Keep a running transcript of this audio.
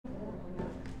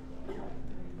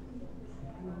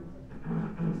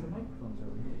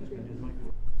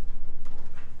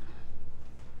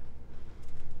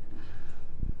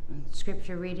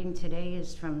scripture reading today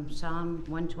is from Psalm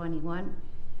 121.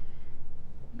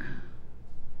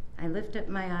 I lift up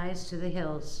my eyes to the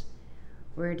hills.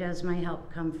 Where does my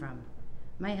help come from?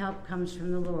 My help comes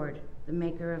from the Lord, the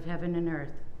maker of heaven and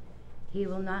earth. He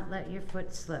will not let your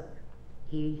foot slip.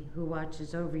 He who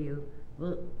watches over you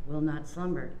will not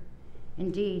slumber.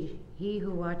 Indeed, he who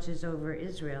watches over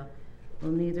Israel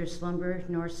will neither slumber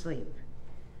nor sleep.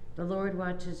 The Lord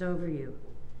watches over you.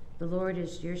 The Lord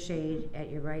is your shade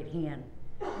at your right hand.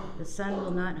 The sun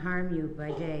will not harm you by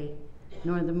day,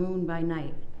 nor the moon by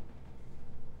night.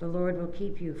 The Lord will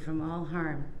keep you from all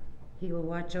harm. He will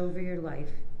watch over your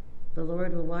life. The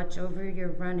Lord will watch over your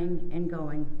running and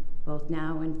going, both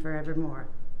now and forevermore.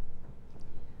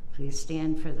 Please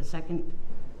stand for the second.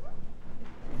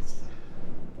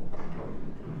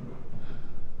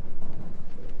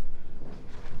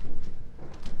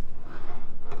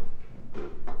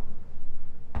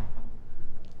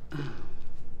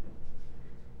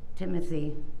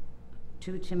 Timothy,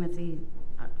 2 Timothy,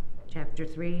 chapter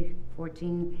 3,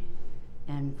 14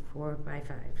 and 4 to 5.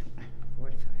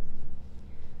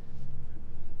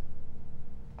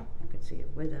 I could see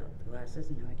it without the glasses,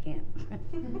 no I can't.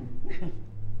 I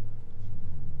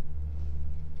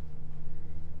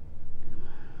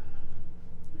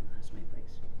lost my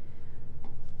place.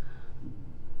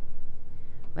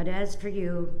 But as for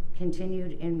you,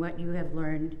 continued in what you have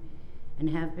learned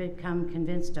and have become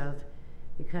convinced of,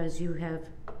 because you have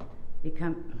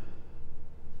become,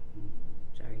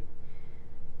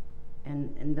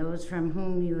 and those from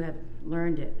whom you have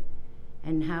learned it,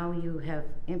 and how you have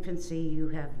infancy you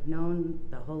have known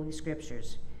the Holy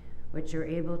Scriptures, which are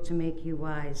able to make you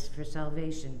wise for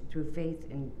salvation through faith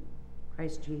in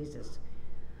Christ Jesus.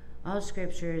 All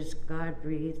Scripture is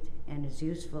God-breathed and is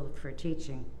useful for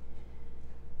teaching,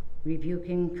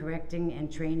 rebuking, correcting,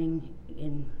 and training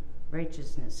in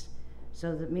righteousness,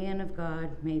 so that man of God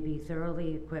may be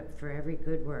thoroughly equipped for every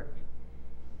good work.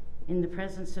 In the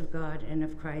presence of God and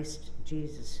of Christ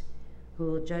Jesus, who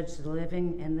will judge the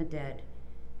living and the dead,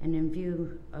 and in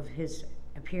view of his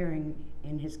appearing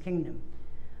in his kingdom,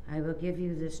 I will give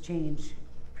you this change.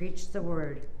 Preach the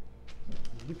word.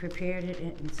 He prepared it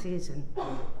in season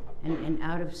and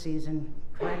out of season,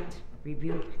 correct,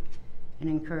 rebuke, and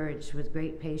encourage with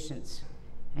great patience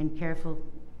and careful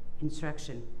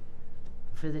instruction.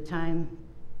 For the time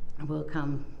will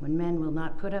come when men will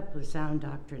not put up with sound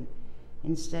doctrine.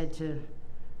 Instead, to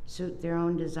suit their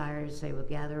own desires, they will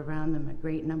gather around them a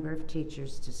great number of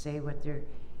teachers to say what their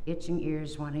itching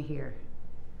ears want to hear.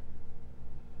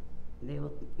 They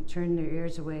will turn their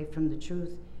ears away from the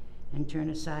truth and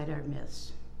turn aside our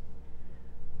myths.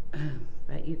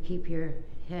 But you keep your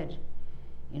head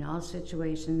in all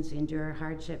situations, endure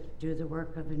hardship, do the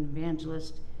work of an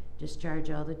evangelist,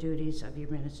 discharge all the duties of your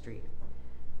ministry.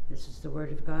 This is the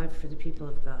word of God for the people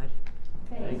of God.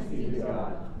 Thanks be to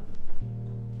God.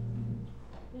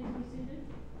 Please be seated.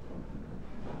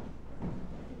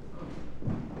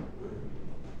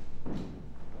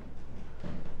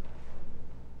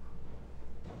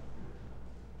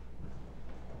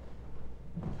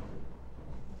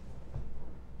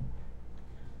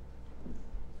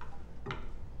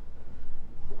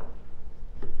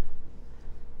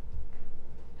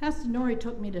 Pastor Nori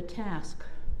took me to task.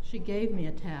 She gave me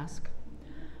a task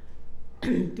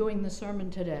doing the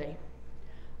sermon today.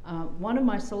 One of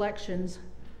my selections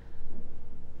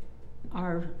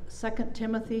are 2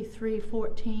 Timothy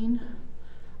 3:14.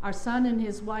 Our son and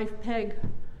his wife Peg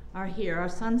are here. Our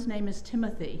son's name is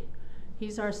Timothy.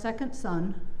 He's our second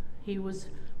son. He was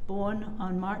born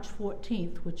on March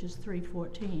 14th, which is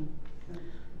 3:14.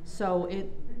 So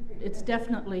it's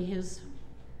definitely his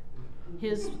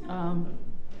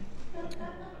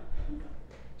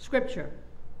scripture.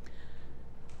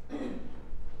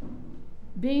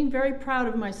 Being very proud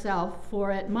of myself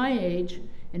for, at my age,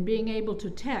 and being able to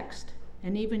text,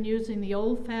 and even using the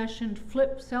old-fashioned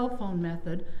flip cell phone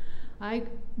method, I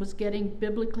was getting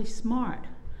biblically smart.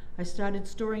 I started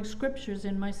storing scriptures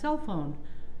in my cell phone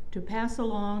to pass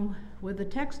along with a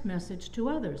text message to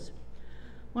others.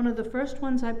 One of the first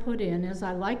ones I put in is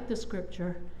I liked the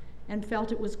scripture and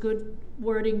felt it was good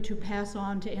wording to pass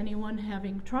on to anyone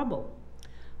having trouble.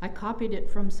 I copied it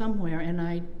from somewhere, and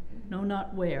I know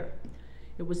not where.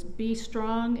 It was, "Be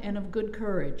strong and of good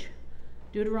courage,"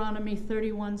 Deuteronomy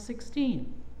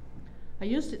 31:16. I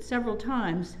used it several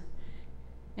times,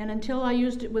 and until I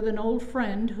used it with an old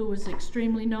friend who was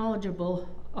extremely knowledgeable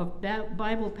of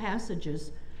Bible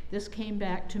passages, this came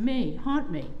back to haunt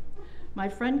me. My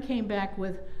friend came back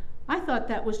with, "I thought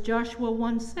that was Joshua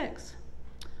 1:6.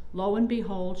 Lo and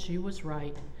behold, she was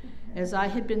right. As I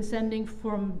had been sending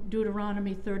from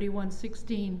Deuteronomy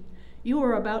 31:16, You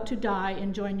are about to die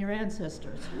and join your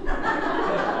ancestors.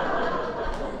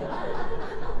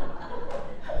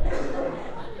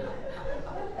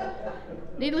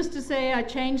 Needless to say, I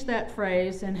changed that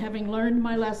phrase, and having learned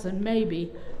my lesson,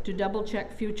 maybe, to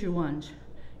double-check future ones.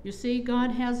 You see,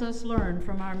 God has us learn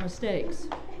from our mistakes.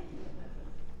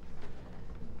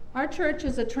 Our church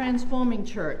is a transforming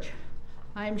church.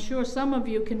 I am sure some of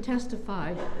you can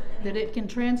testify that it can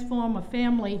transform a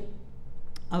family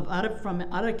from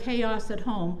utter chaos at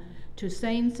home to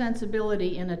sane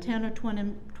sensibility in a 10 or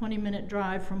 20-minute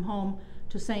drive from home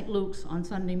to St. Luke's on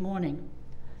Sunday morning.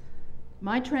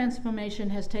 My transformation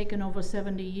has taken over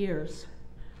 70 years.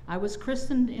 I was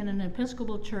christened in an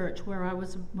Episcopal church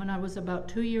when I was about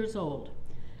 2 years old.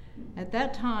 At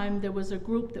that time, there was a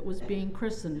group that was being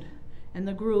christened, and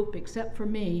the group, except for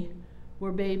me,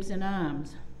 were babes in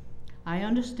arms. I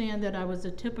understand that I was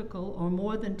a typical, or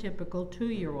more than typical,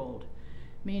 2-year-old,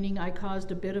 meaning I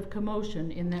caused a bit of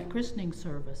commotion in that christening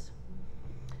service.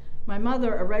 My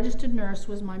mother, a registered nurse,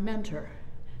 was my mentor.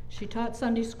 She taught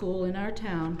Sunday school in our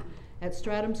town at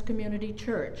Stratham's Community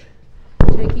Church,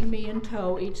 taking me in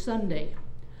tow each Sunday.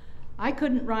 I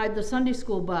couldn't ride the Sunday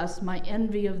school bus, my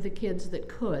envy of the kids that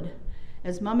could,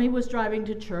 as Mummy was driving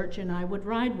to church and I would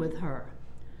ride with her.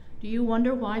 Do you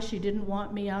wonder why she didn't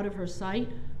want me out of her sight?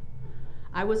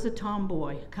 I was a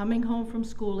tomboy, coming home from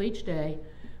school each day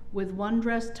with one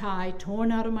dress tie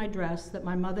torn out of my dress that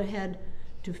my mother had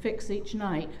to fix each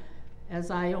night, as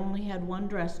I only had one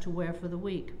dress to wear for the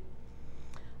week.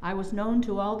 I was known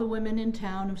to all the women in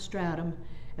town of Stratham,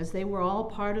 as they were all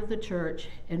part of the church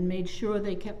and made sure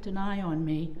they kept an eye on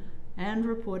me and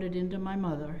reported into my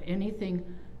mother anything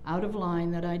out of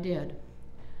line that I did.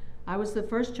 I was the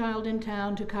first child in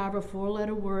town to carve a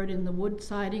 4-letter word in the wood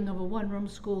siding of a 1-room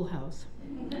schoolhouse.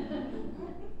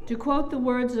 To quote the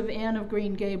words of Anne of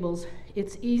Green Gables,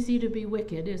 "It's easy to be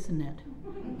wicked, isn't it?"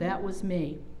 That was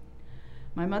me.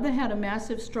 My mother had a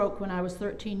massive stroke when I was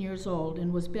 13 years old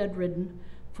and was bedridden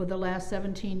for the last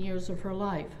 17 years of her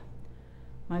life.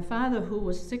 My father, who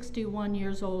was 61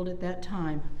 years old at that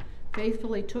time,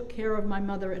 faithfully took care of my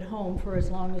mother at home for as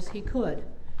long as he could,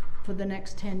 for the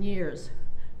next 10 years,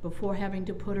 before having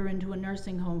to put her into a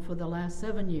nursing home for the last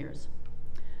 7 years.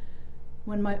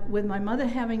 With my mother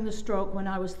having the stroke when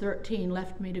I was 13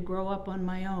 left me to grow up on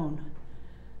my own,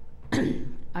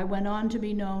 I went on to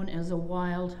be known as a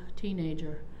wild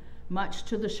teenager, much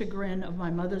to the chagrin of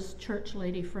my mother's church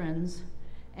lady friends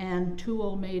and 2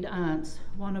 old maid aunts,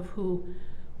 one of who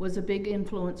was a big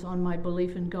influence on my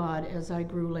belief in God as I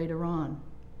grew later on.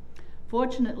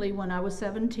 Fortunately, when I was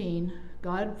 17,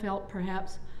 God felt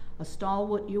perhaps a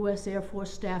stalwart U.S. Air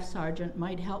Force staff sergeant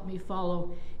might help me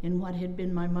follow in what had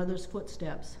been my mother's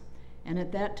footsteps. And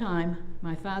at that time,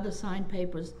 my father signed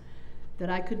papers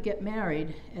that I could get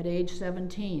married at age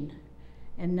 17.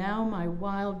 And now my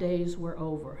wild days were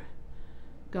over.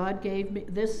 God gave me,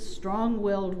 this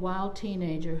strong-willed, wild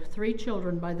teenager, 3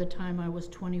 children by the time I was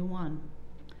 21.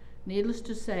 Needless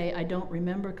to say, I don't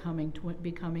remember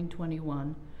becoming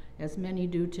 21, as many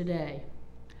do today.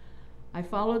 I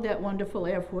followed that wonderful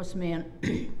Air Force man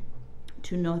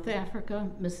to North Africa,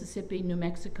 Mississippi, New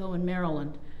Mexico, and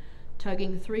Maryland,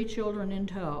 tugging 3 children in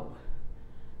tow.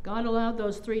 God allowed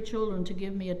those 3 children to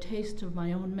give me a taste of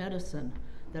my own medicine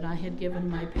that I had given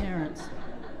my parents.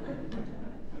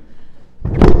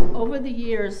 Over the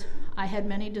years, I had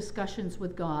many discussions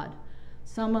with God,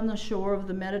 some on the shore of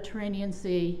the Mediterranean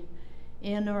Sea,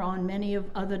 in or on many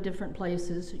of other different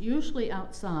places, usually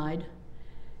outside,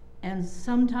 and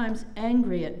sometimes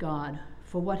angry at God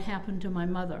for what happened to my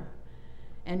mother.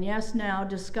 And yes, now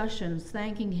discussions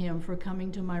thanking him for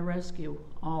coming to my rescue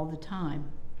all the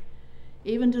time,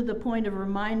 even to the point of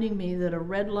reminding me that a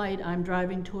red light I'm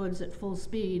driving towards at full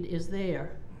speed is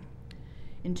there.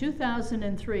 In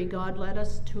 2003, God led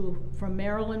us from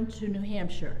Maryland to New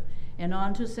Hampshire and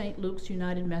on to St. Luke's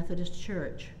United Methodist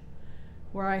Church,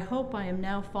 where I hope I am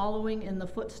now following in the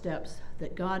footsteps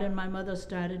that God and my mother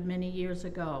started many years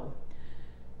ago,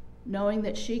 knowing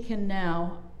that she can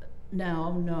now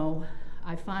know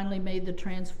I finally made the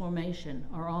transformation,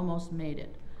 or almost made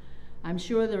it. I'm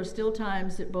sure there are still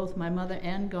times that both my mother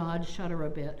and God shudder a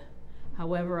bit.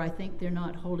 However, I think they're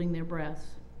not holding their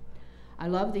breaths. I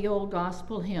love the old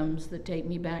gospel hymns that take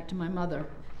me back to my mother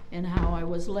and how I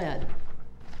was led.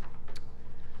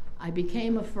 I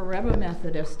became a forever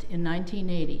Methodist in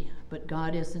 1980, but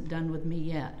God isn't done with me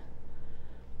yet.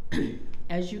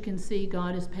 As you can see,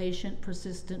 God is patient,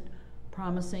 persistent,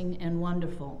 promising, and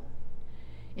wonderful.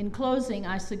 In closing,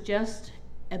 I suggest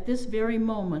at this very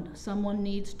moment, someone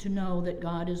needs to know that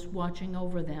God is watching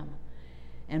over them,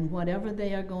 and whatever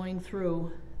they are going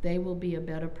through, they will be a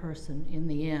better person in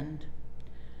the end.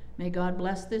 May God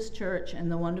bless this church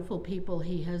and the wonderful people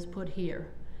he has put here,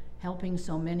 helping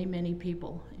so many, many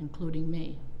people, including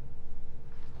me.